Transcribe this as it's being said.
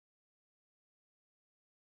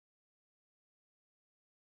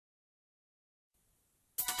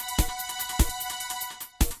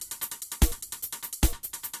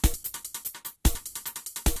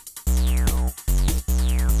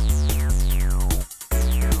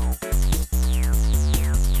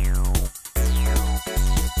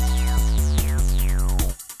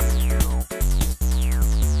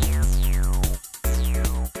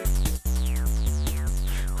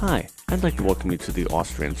I'd like to welcome you to the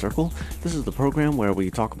Austrian Circle. This is the program where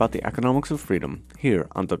we talk about the economics of freedom here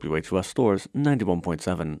on WHUS Stores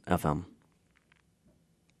 91.7 FM.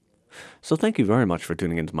 So thank you very much for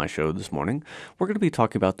tuning into my show this morning. We're going to be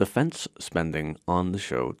talking about defense spending on the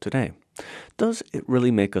show today. Does it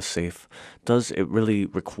really make us safe? Does it really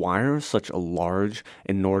require such a large,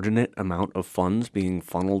 inordinate amount of funds being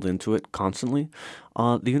funneled into it constantly?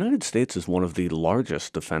 The United States is one of the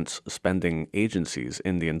largest defense spending agencies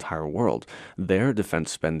in the entire world. Their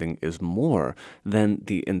defense spending is more than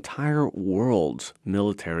the entire world's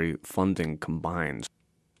military funding combined.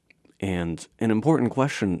 And an important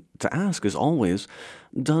question to ask is always,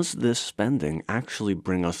 does this spending actually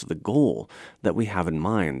bring us the goal that we have in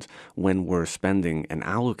mind when we're spending and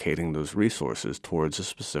allocating those resources towards a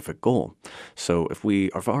specific goal? So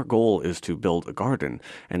if our goal is to build a garden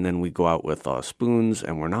and then we go out with spoons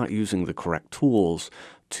and we're not using the correct tools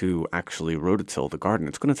to actually rototill the garden,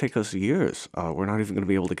 it's going to take us years. We're not even going to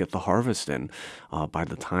be able to get the harvest in by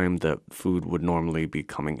the time that food would normally be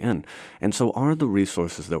coming in. And so are the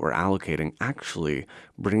resources that we're allocating actually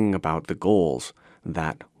bringing about the goals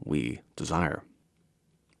that we desire?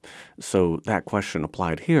 So that question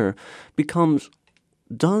applied here becomes,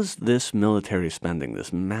 does this military spending,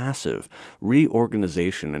 this massive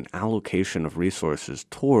reorganization and allocation of resources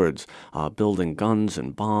towards building guns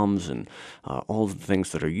and bombs and all the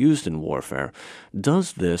things that are used in warfare,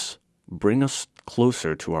 does this bring us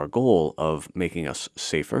closer to our goal of making us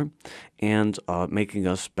safer and making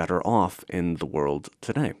us better off in the world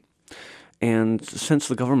today? And since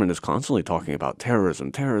the government is constantly talking about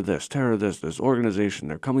terrorism, terror this, this organization,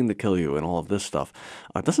 they're coming to kill you and all of this stuff,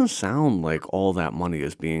 it doesn't sound like all that money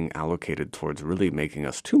is being allocated towards really making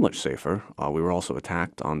us too much safer. We were also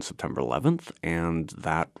attacked on September 11th, and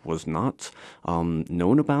that was not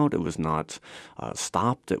known about. It was not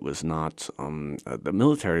stopped. It was not, the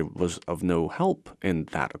military was of no help in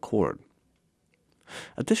that accord.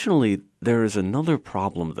 Additionally, there is another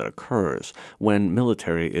problem that occurs when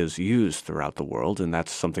military is used throughout the world, and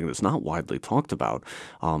that's something that's not widely talked about.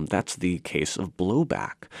 That's the case of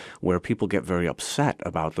blowback, where people get very upset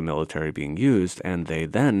about the military being used, and they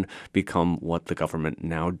then become what the government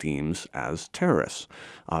now deems as terrorists.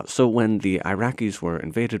 So when the Iraqis were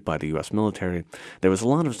invaded by the U.S. military, there was a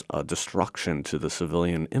lot of destruction to the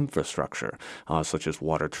civilian infrastructure, such as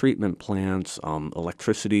water treatment plants,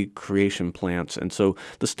 electricity creation plants, and so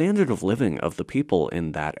the standard of living of the people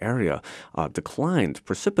in that area declined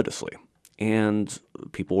precipitously. And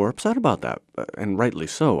people were upset about that, and rightly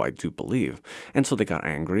so, I do believe. And so they got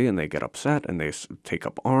angry and they get upset and they take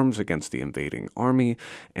up arms against the invading army,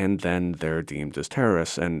 and then they're deemed as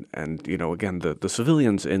terrorists. And you know, again, the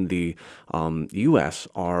civilians in the U.S.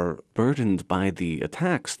 are burdened by the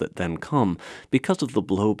attacks that then come because of the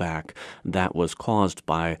blowback that was caused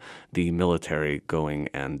by the military going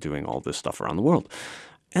and doing all this stuff around the world.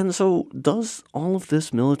 And so does all of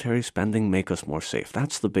this military spending make us more safe?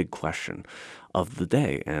 That's the big question of the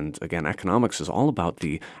day. And again, economics is all about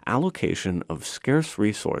the allocation of scarce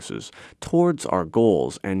resources towards our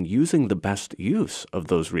goals and using the best use of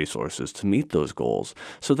those resources to meet those goals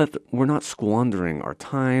so that we're not squandering our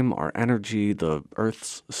time, our energy, the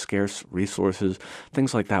Earth's scarce resources,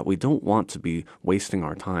 things like that. We don't want to be wasting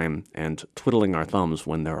our time and twiddling our thumbs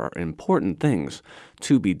when there are important things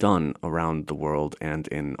to be done around the world and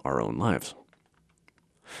in our own lives.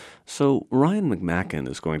 So Ryan McMacken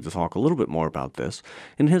is going to talk a little bit more about this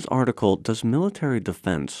in his article, Does Military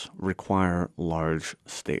Defense Require Large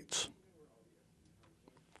States?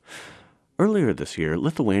 Earlier this year,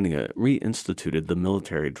 Lithuania reinstituted the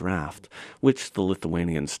military draft, which the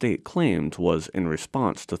Lithuanian state claimed was in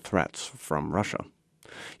response to threats from Russia.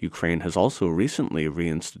 Ukraine has also recently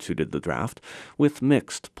reinstituted the draft with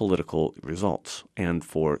mixed political results, and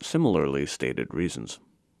for similarly stated reasons.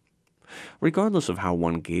 Regardless of how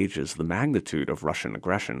one gauges the magnitude of Russian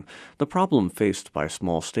aggression, the problem faced by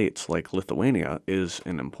small states like Lithuania is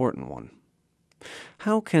an important one.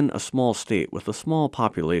 How can a small state with a small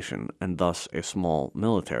population, and thus a small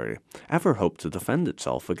military, ever hope to defend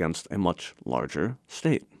itself against a much larger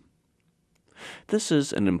state? This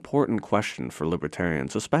is an important question for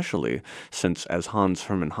libertarians, especially since, as Hans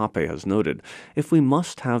Hermann Hoppe has noted, if we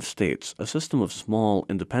must have states, a system of small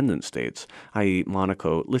independent states, i.e.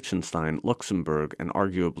 Monaco, Liechtenstein, Luxembourg, and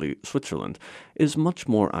arguably Switzerland, is much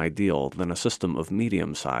more ideal than a system of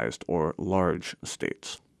medium-sized or large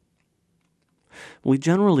states. We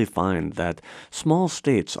generally find that small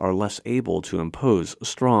states are less able to impose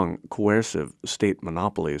strong, coercive state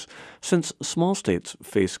monopolies, since small states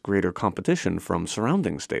face greater competition from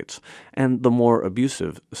surrounding states, and the more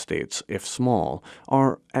abusive states, if small,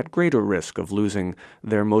 are at greater risk of losing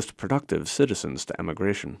their most productive citizens to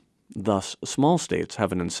emigration. Thus, small states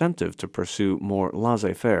have an incentive to pursue more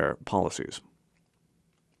laissez-faire policies.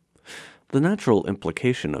 The natural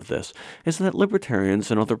implication of this is that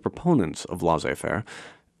libertarians and other proponents of laissez-faire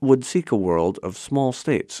would seek a world of small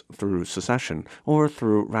states through secession or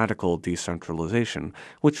through radical decentralization,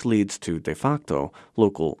 which leads to de facto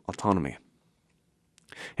local autonomy.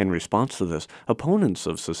 In response to this, opponents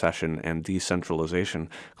of secession and decentralization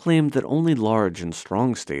claim that only large and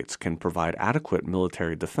strong states can provide adequate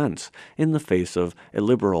military defense in the face of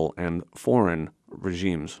illiberal and foreign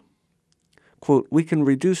regimes. Quote, "We can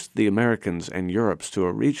reduce the Americans and Europes to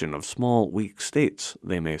a region of small, weak states,"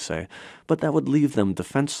 they may say, "but that would leave them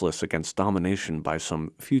defenseless against domination by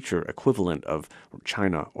some future equivalent of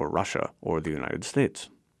China or Russia or the United States."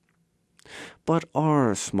 But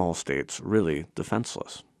are small states really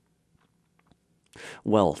defenseless?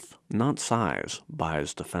 Wealth, not size,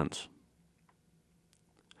 buys defense.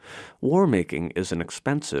 War-making is an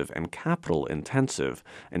expensive and capital-intensive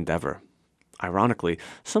endeavor. Ironically,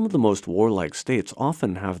 some of the most warlike states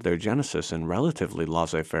often have their genesis in relatively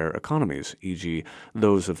laissez-faire economies, e.g.,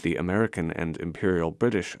 those of the American and Imperial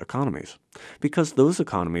British economies, because those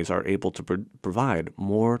economies are able to provide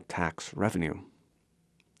more tax revenue.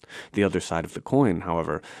 The other side of the coin,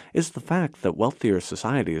 however, is the fact that wealthier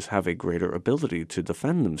societies have a greater ability to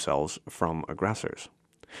defend themselves from aggressors.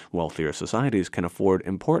 Wealthier societies can afford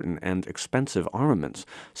important and expensive armaments,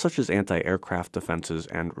 such as anti-aircraft defenses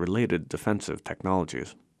and related defensive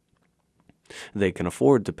technologies. They can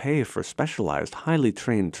afford to pay for specialized, highly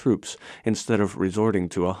trained troops instead of resorting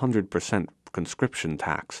to a 100% conscription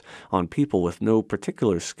tax on people with no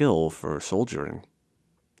particular skill for soldiering.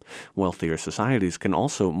 Wealthier societies can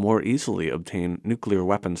also more easily obtain nuclear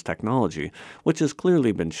weapons technology, which has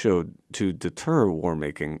clearly been shown to deter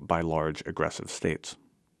war-making by large aggressive states.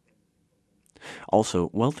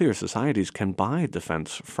 Also, wealthier societies can buy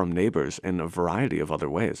defense from neighbors in a variety of other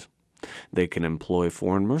ways. They can employ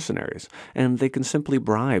foreign mercenaries, and they can simply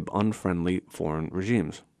bribe unfriendly foreign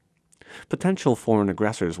regimes. Potential foreign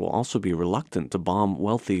aggressors will also be reluctant to bomb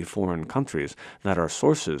wealthy foreign countries that are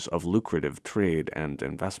sources of lucrative trade and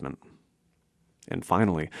investment. And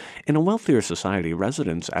finally, in a wealthier society,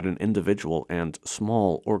 residents at an individual and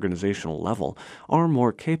small organizational level are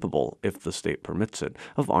more capable, if the state permits it,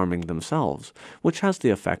 of arming themselves, which has the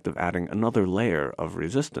effect of adding another layer of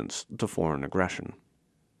resistance to foreign aggression.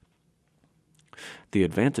 The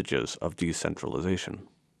advantages of decentralization.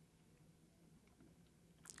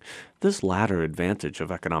 This latter advantage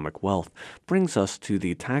of economic wealth brings us to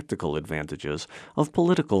the tactical advantages of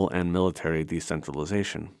political and military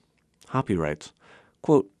decentralization. Hoppe writes,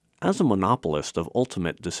 quote, "As a monopolist of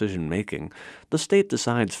ultimate decision-making, the state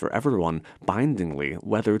decides for everyone bindingly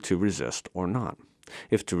whether to resist or not.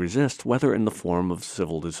 If to resist, whether in the form of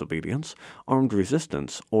civil disobedience, armed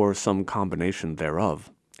resistance, or some combination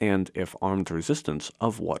thereof, and if armed resistance,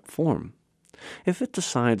 of what form. If it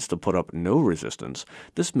decides to put up no resistance,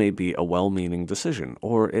 this may be a well-meaning decision,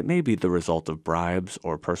 or it may be the result of bribes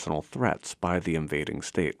or personal threats by the invading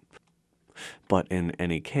state. But in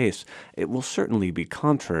any case, it will certainly be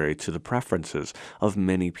contrary to the preferences of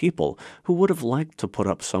many people who would have liked to put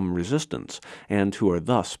up some resistance, and who are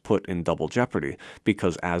thus put in double jeopardy,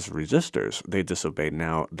 because as resistors they disobey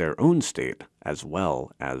now their own state as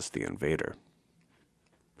well as the invader.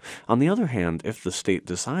 On the other hand, if the state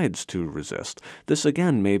decides to resist, this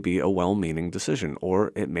again may be a well-meaning decision,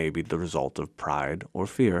 or it may be the result of pride or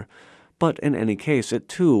fear. But in any case, it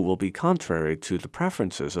too will be contrary to the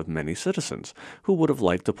preferences of many citizens, who would have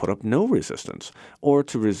liked to put up no resistance, or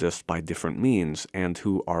to resist by different means, and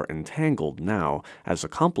who are entangled now as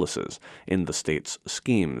accomplices in the state's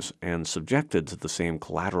schemes and subjected to the same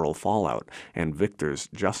collateral fallout and victor's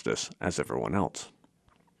justice as everyone else.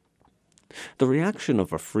 The reaction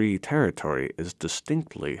of a free territory is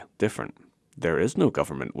distinctly different. There is no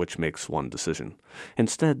government which makes one decision.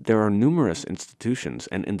 Instead, there are numerous institutions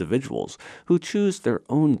and individuals who choose their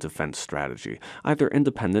own defense strategy, either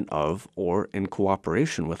independent of or in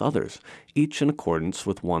cooperation with others, each in accordance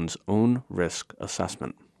with one's own risk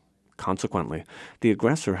assessment. Consequently, the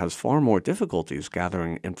aggressor has far more difficulties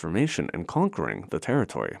gathering information and conquering the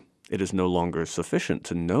territory. It is no longer sufficient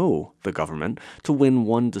to know the government to win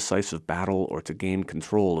one decisive battle or to gain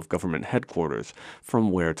control of government headquarters from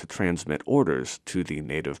where to transmit orders to the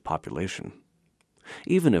native population.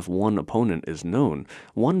 Even if one opponent is known,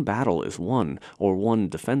 one battle is won, or one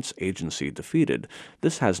defense agency defeated,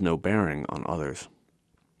 this has no bearing on others.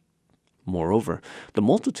 Moreover, the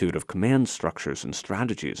multitude of command structures and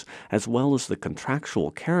strategies, as well as the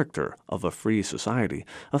contractual character of a free society,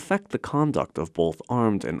 affect the conduct of both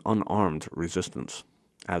armed and unarmed resistance.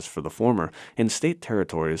 As for the former, in state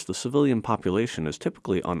territories, the civilian population is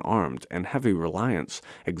typically unarmed, and heavy reliance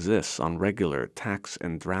exists on regular tax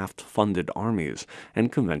and draft-funded armies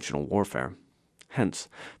and conventional warfare. Hence,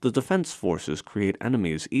 the defense forces create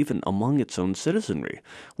enemies even among its own citizenry,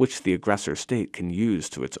 which the aggressor state can use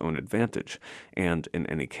to its own advantage, and in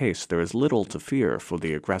any case there is little to fear for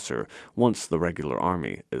the aggressor once the regular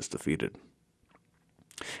army is defeated.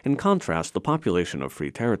 In contrast, the population of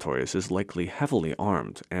free territories is likely heavily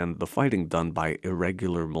armed, and the fighting done by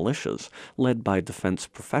irregular militias, led by defense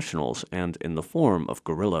professionals and in the form of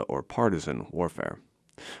guerrilla or partisan warfare.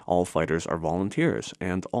 All fighters are volunteers,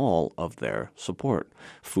 and all of their support,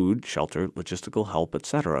 food, shelter, logistical help,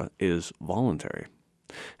 etc., is voluntary.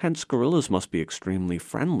 Hence, guerrillas must be extremely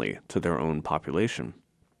friendly to their own population.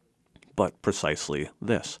 But precisely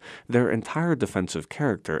this, their entire defensive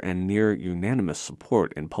character and near unanimous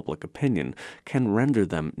support in public opinion can render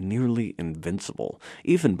them nearly invincible,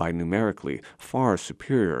 even by numerically far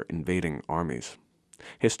superior invading armies.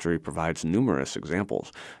 History provides numerous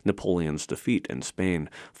examples: Napoleon's defeat in Spain,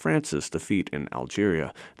 France's defeat in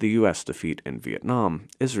Algeria, the U.S. defeat in Vietnam,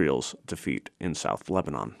 Israel's defeat in South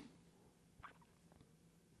Lebanon.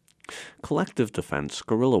 Collective defense,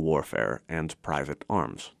 guerrilla warfare, and private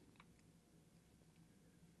arms.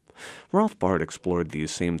 Rothbard explored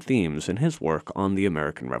these same themes in his work on the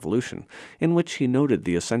American Revolution, in which he noted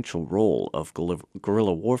the essential role of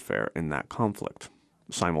guerrilla warfare in that conflict.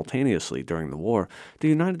 Simultaneously, during the war, the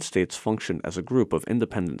United States functioned as a group of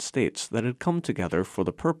independent states that had come together for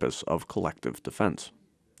the purpose of collective defense.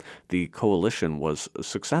 The coalition was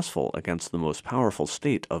successful against the most powerful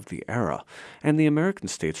state of the era, and the American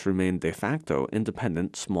states remained de facto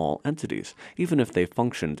independent small entities, even if they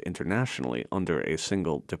functioned internationally under a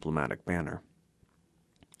single diplomatic banner.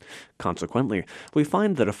 Consequently, we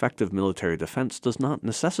find that effective military defense does not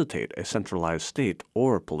necessitate a centralized state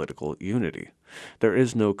or political unity. There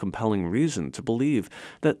is no compelling reason to believe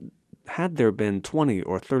that had there been 20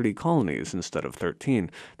 or 30 colonies instead of 13,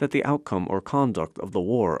 that the outcome or conduct of the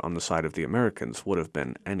war on the side of the Americans would have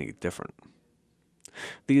been any different.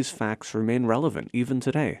 These facts remain relevant even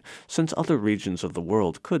today, since other regions of the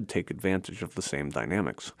world could take advantage of the same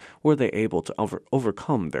dynamics, were they able to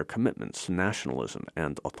overcome their commitments to nationalism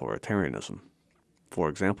and authoritarianism. For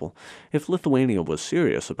example, if Lithuania was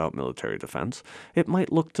serious about military defense, it might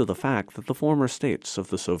look to the fact that the former states of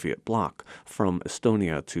the Soviet bloc, from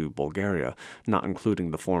Estonia to Bulgaria, not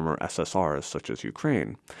including the former SSRs such as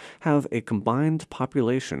Ukraine, have a combined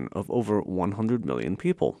population of over 100 million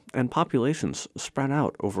people, and populations spread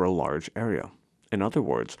out over a large area. In other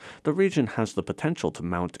words, the region has the potential to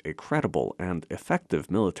mount a credible and effective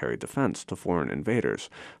military defense to foreign invaders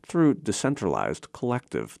through decentralized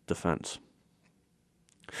collective defense.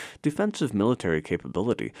 Defensive military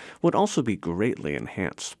capability would also be greatly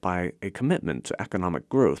enhanced by a commitment to economic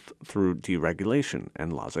growth through deregulation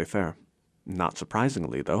and laissez-faire. Not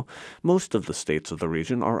surprisingly, though, most of the states of the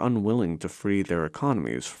region are unwilling to free their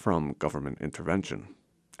economies from government intervention.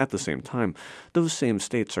 At the same time, those same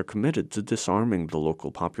states are committed to disarming the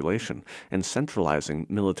local population and centralizing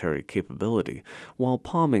military capability while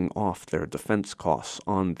palming off their defense costs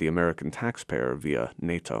on the American taxpayer via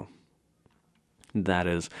NATO. That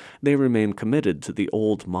is, they remain committed to the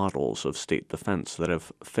old models of state defense that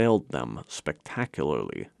have failed them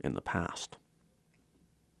spectacularly in the past.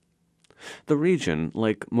 The region,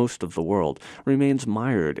 like most of the world, remains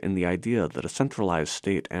mired in the idea that a centralized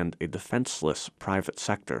state and a defenseless private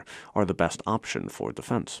sector are the best option for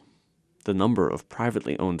defense. The number of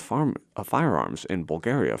privately owned firearms in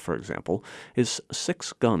Bulgaria, for example, is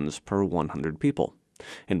 6 guns per 100 people.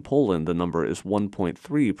 In Poland, the number is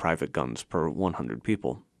 1.3 private guns per 100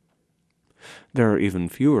 people. There are even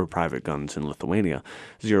fewer private guns in Lithuania,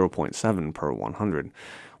 0.7 per 100,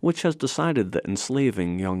 which has decided that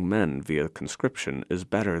enslaving young men via conscription is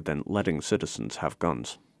better than letting citizens have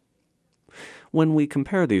guns. When we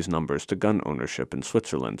compare these numbers to gun ownership in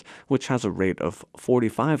Switzerland, which has a rate of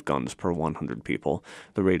 45 guns per 100 people,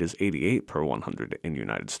 the rate is 88 per 100 in the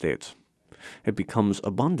United States. It becomes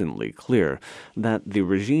abundantly clear that the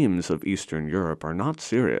regimes of Eastern Europe are not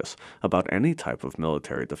serious about any type of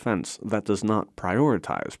military defense that does not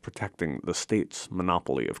prioritize protecting the state's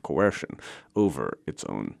monopoly of coercion over its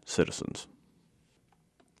own citizens.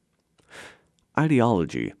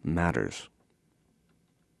 Ideology matters.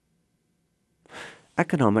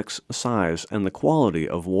 Economics, size, and the quality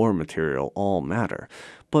of war material all matter,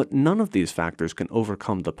 but none of these factors can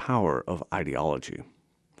overcome the power of ideology.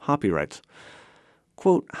 Hoppe writes,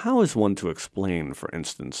 quote, how is one to explain, for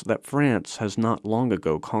instance, that France has not long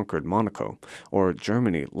ago conquered Monaco, or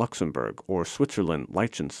Germany, Luxembourg, or Switzerland,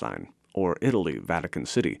 Liechtenstein, or Italy, Vatican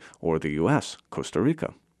City, or the U.S., Costa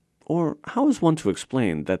Rica? Or how is one to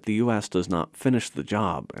explain that the U.S. does not finish the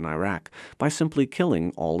job in Iraq by simply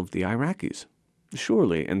killing all of the Iraqis?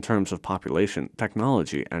 Surely, in terms of population,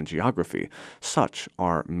 technology, and geography, such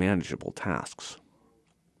are manageable tasks.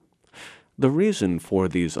 The reason for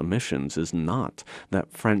these omissions is not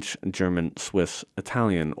that French, German, Swiss,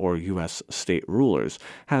 Italian, or U.S. state rulers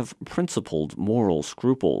have principled moral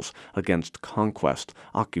scruples against conquest,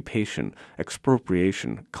 occupation,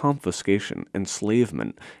 expropriation, confiscation,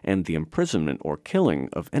 enslavement, and the imprisonment or killing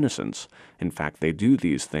of innocents. In fact, they do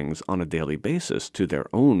these things on a daily basis to their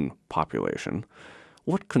own population.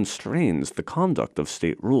 What constrains the conduct of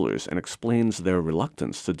state rulers and explains their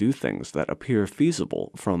reluctance to do things that appear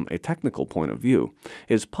feasible from a technical point of view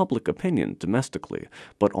is public opinion domestically,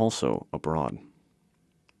 but also abroad.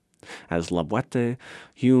 As La Boete,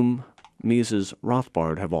 Hume, Mises,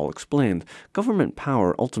 Rothbard have all explained, government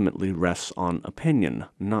power ultimately rests on opinion,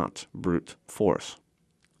 not brute force.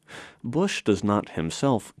 Bush does not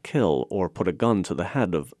himself kill or put a gun to the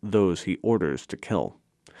head of those he orders to kill.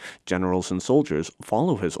 Generals and soldiers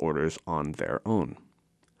follow his orders on their own.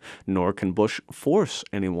 Nor can Bush force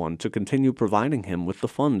anyone to continue providing him with the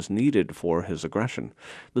funds needed for his aggression.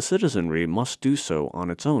 The citizenry must do so on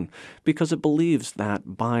its own, because it believes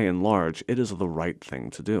that, by and large, it is the right thing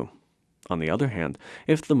to do. On the other hand,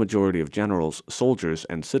 if the majority of generals, soldiers,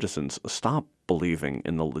 and citizens stop believing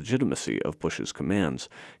in the legitimacy of Bush's commands,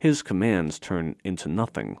 his commands turn into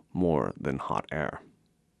nothing more than hot air.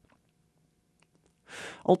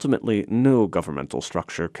 Ultimately, no governmental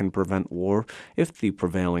structure can prevent war if the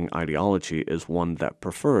prevailing ideology is one that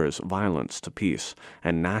prefers violence to peace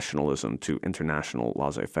and nationalism to international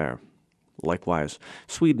laissez-faire. Likewise,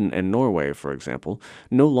 Sweden and Norway, for example,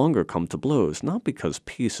 no longer come to blows not because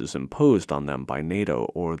peace is imposed on them by NATO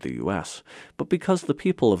or the U.S., but because the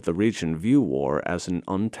people of the region view war as an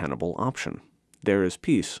untenable option. There is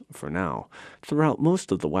peace, for now, throughout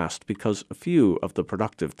most of the West because few of the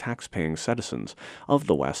productive tax-paying citizens of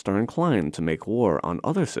the West are inclined to make war on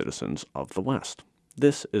other citizens of the West.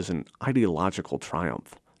 This is an ideological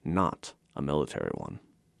triumph, not a military one.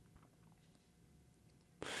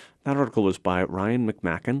 That article was by Ryan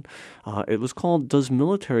McMacken. It was called, Does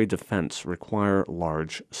Military Defense Require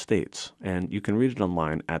Large States? And you can read it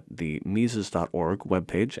online at the Mises.org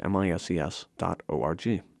webpage,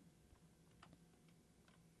 mises.org.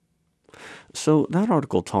 So that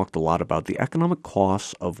article talked a lot about the economic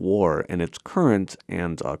costs of war in its current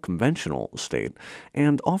and conventional state,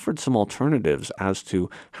 and offered some alternatives as to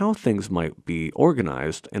how things might be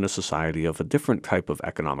organized in a society of a different type of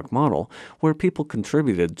economic model, where people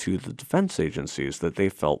contributed to the defense agencies that they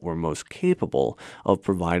felt were most capable of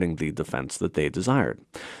providing the defense that they desired.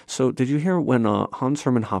 So did you hear when Hans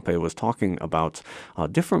Hermann Hoppe was talking about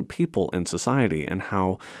different people in society and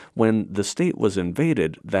how when the state was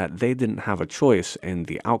invaded that they didn't have a choice in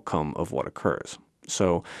the outcome of what occurs?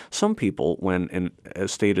 So some people, when a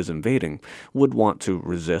state is invading, would want to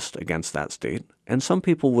resist against that state, and some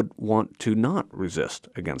people would want to not resist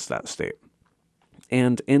against that state.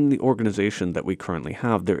 And in the organization that we currently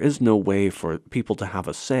have, there is no way for people to have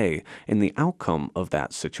a say in the outcome of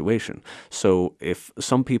that situation. So if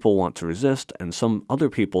some people want to resist and some other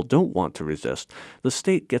people don't want to resist, the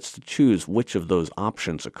state gets to choose which of those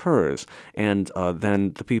options occurs, and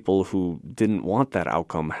then the people who didn't want that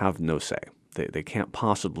outcome have no say. They can't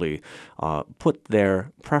possibly put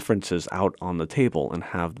their preferences out on the table and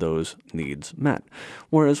have those needs met.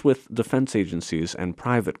 Whereas with defense agencies and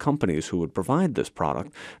private companies who would provide this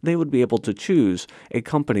product, they would be able to choose a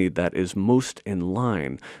company that is most in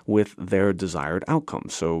line with their desired outcome.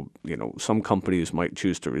 So, some companies might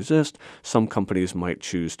choose to resist, some companies might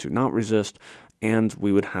choose to not resist, and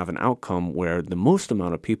we would have an outcome where the most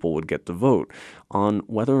amount of people would get to vote on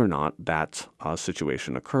whether or not that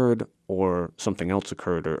situation occurred or something else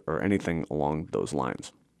occurred or anything along those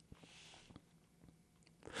lines.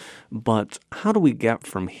 But how do we get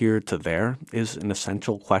from here to there is an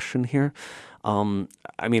essential question here.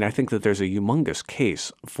 I think that there's a humongous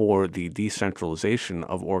case for the decentralization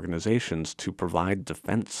of organizations to provide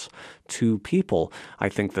defense to people. I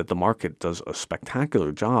think that the market does a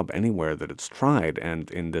spectacular job anywhere that it's tried,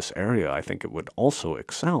 and in this area, I think it would also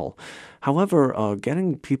excel. However,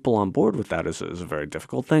 getting people on board with that is a very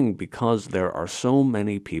difficult thing because there are so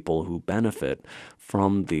many people who benefit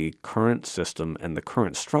from the current system and the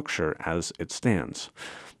current structure as it stands.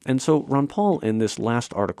 And so Ron Paul in this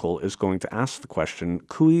last article is going to ask the question,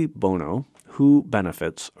 cui bono, who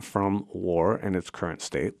benefits from war in its current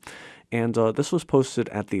state? And this was posted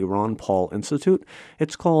at the Ron Paul Institute.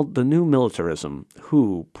 It's called The New Militarism,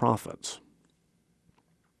 Who Profits?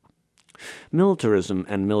 Militarism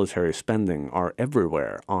and military spending are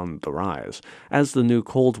everywhere on the rise, as the new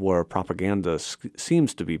Cold War propaganda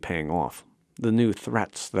seems to be paying off. The new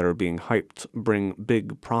threats that are being hyped bring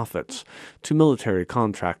big profits to military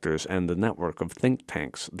contractors and the network of think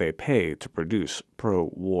tanks they pay to produce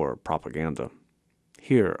pro-war propaganda.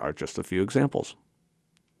 Here are just a few examples.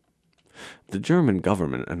 The German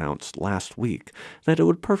government announced last week that it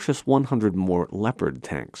would purchase 100 more Leopard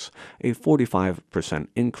tanks, a 45%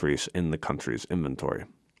 increase in the country's inventory.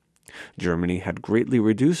 Germany had greatly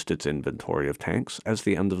reduced its inventory of tanks as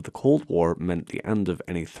the end of the Cold War meant the end of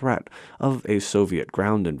any threat of a Soviet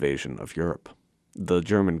ground invasion of Europe. The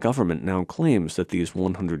German government now claims that these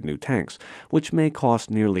 100 new tanks, which may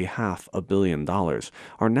cost nearly $500 million,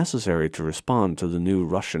 are necessary to respond to the new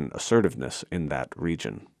Russian assertiveness in that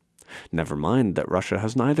region. Never mind that Russia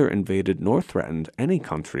has neither invaded nor threatened any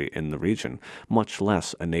country in the region, much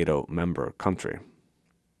less a NATO member country.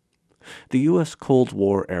 The U.S. Cold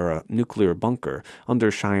War-era nuclear bunker under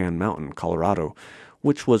Cheyenne Mountain, Colorado,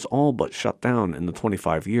 which was all but shut down in the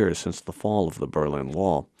 25 years since the fall of the Berlin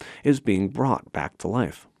Wall, is being brought back to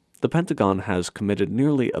life. The Pentagon has committed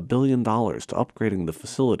nearly $1 billion to upgrading the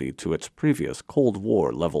facility to its previous Cold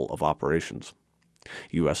War level of operations.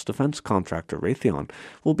 U.S. defense contractor Raytheon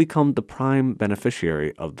will become the prime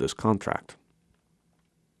beneficiary of this contract.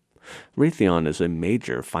 Raytheon is a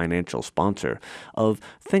major financial sponsor of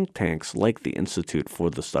think tanks like the Institute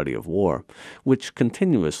for the Study of War, which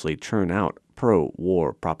continuously churn out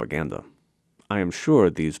pro-war propaganda. I am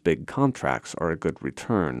sure these big contracts are a good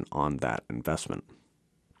return on that investment.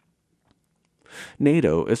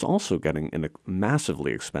 NATO is also getting a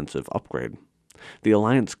massively expensive upgrade. The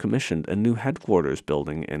alliance commissioned a new headquarters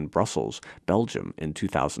building in Brussels, Belgium in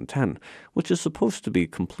 2010, which is supposed to be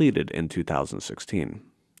completed in 2016.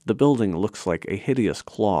 The building looks like a hideous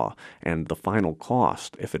claw, and the final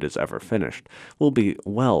cost, if it is ever finished, will be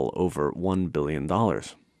well over $1 billion.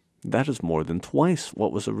 That is more than twice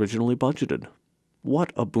what was originally budgeted.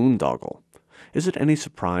 What a boondoggle. Is it any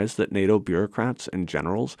surprise that NATO bureaucrats and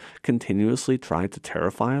generals continuously try to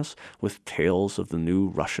terrify us with tales of the new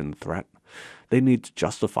Russian threat? They need to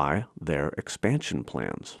justify their expansion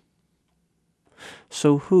plans.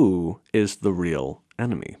 So who is the real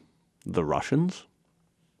enemy? The Russians?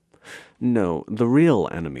 No, the real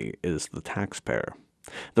enemy is the taxpayer.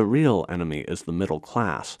 The real enemy is the middle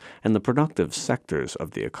class and the productive sectors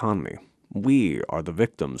of the economy. We are the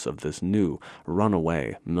victims of this new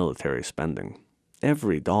runaway military spending.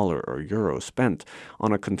 Every dollar or euro spent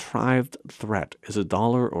on a contrived threat is a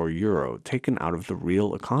dollar or euro taken out of the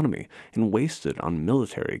real economy and wasted on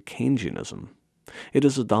military Keynesianism. It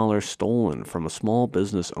is a dollar stolen from a small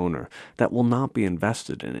business owner that will not be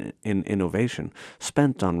invested in innovation,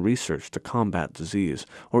 spent on research to combat disease,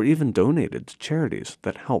 or even donated to charities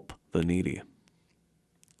that help the needy.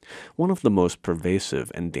 One of the most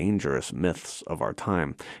pervasive and dangerous myths of our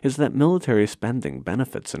time is that military spending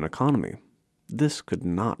benefits an economy. This could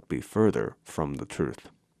not be further from the truth.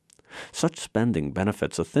 Such spending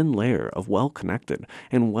benefits a thin layer of well-connected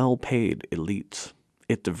and well-paid elites.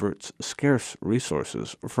 It diverts scarce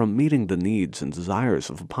resources from meeting the needs and desires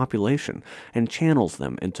of a population and channels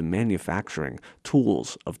them into manufacturing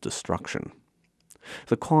tools of destruction.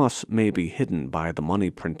 The costs may be hidden by the money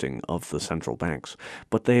printing of the central banks,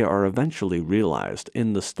 but they are eventually realized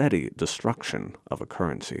in the steady destruction of a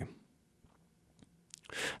currency.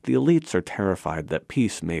 The elites are terrified that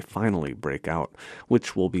peace may finally break out,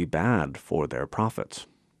 which will be bad for their profits.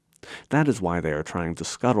 That is why they are trying to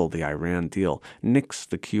scuttle the Iran deal, nix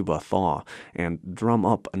the Cuba thaw, and drum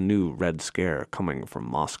up a new Red Scare coming from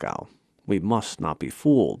Moscow. We must not be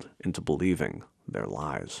fooled into believing their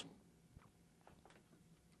lies.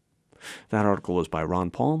 That article was by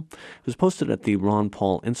Ron Paul. It was posted at the Ron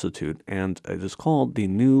Paul Institute, and it is called The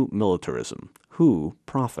New Militarism: Who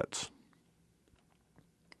Profits?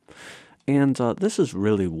 And this is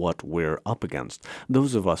really what we're up against.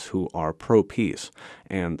 Those of us who are pro-peace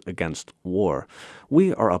and against war,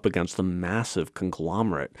 we are up against the massive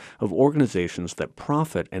conglomerate of organizations that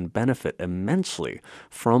profit and benefit immensely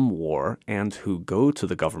from war and who go to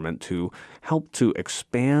the government to help to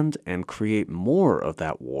expand and create more of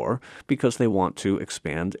that war because they want to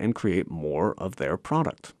expand and create more of their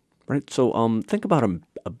product. Right? So think about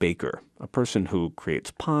a baker, a person who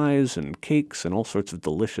creates pies and cakes and all sorts of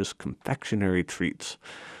delicious confectionery treats.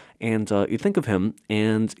 And you think of him,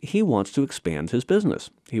 and he wants to expand his business.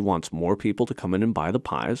 He wants more people to come in and buy the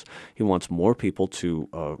pies. He wants more people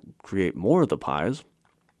to create more of the pies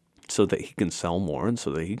so that he can sell more and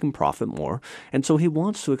so that he can profit more. And so he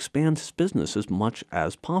wants to expand his business as much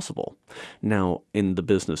as possible. Now, in the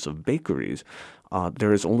business of bakeries,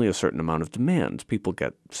 there is only a certain amount of demand. People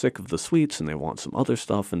get sick of the sweets and they want some other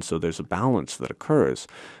stuff, and so there's a balance that occurs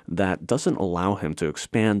that doesn't allow him to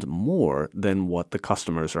expand more than what the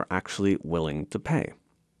customers are actually willing to pay.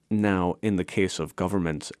 Now, in the case of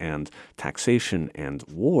government and taxation and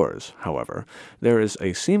wars, however, there is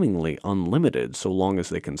a seemingly unlimited, so long as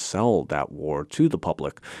they can sell that war to the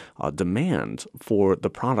public, demand for the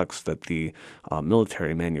products that the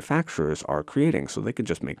military manufacturers are creating. So they could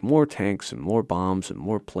just make more tanks and more bombs and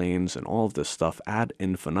more planes and all of this stuff ad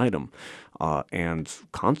infinitum, and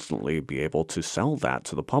constantly be able to sell that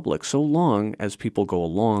to the public so long as people go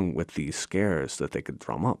along with these scares that they could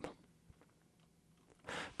drum up.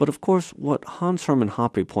 But of course, what Hans Hermann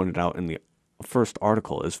Hoppe pointed out in the first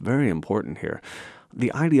article is very important here.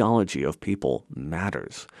 The ideology of people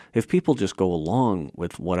matters. If people just go along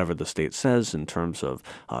with whatever the state says in terms of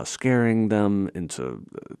scaring them into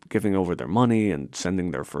giving over their money and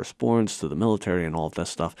sending their firstborns to the military and all of this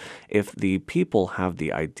stuff, if the people have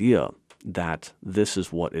the idea that this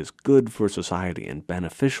is what is good for society and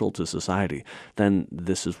beneficial to society, then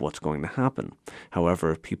this is what's going to happen.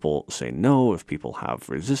 However, if people say no, if people have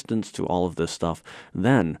resistance to all of this stuff,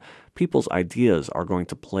 then people's ideas are going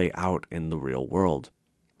to play out in the real world.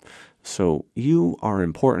 So you are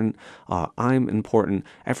important, I'm important,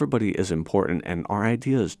 everybody is important, and our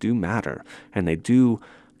ideas do matter, and they do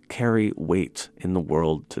carry weight in the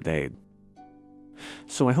world today.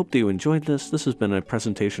 So I hope that you enjoyed this. This has been a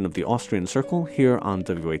presentation of the Austrian Circle here on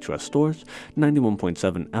WHUS Stores,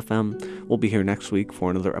 91.7 FM. We'll be here next week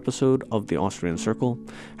for another episode of the Austrian Circle.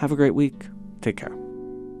 Have a great week. Take care.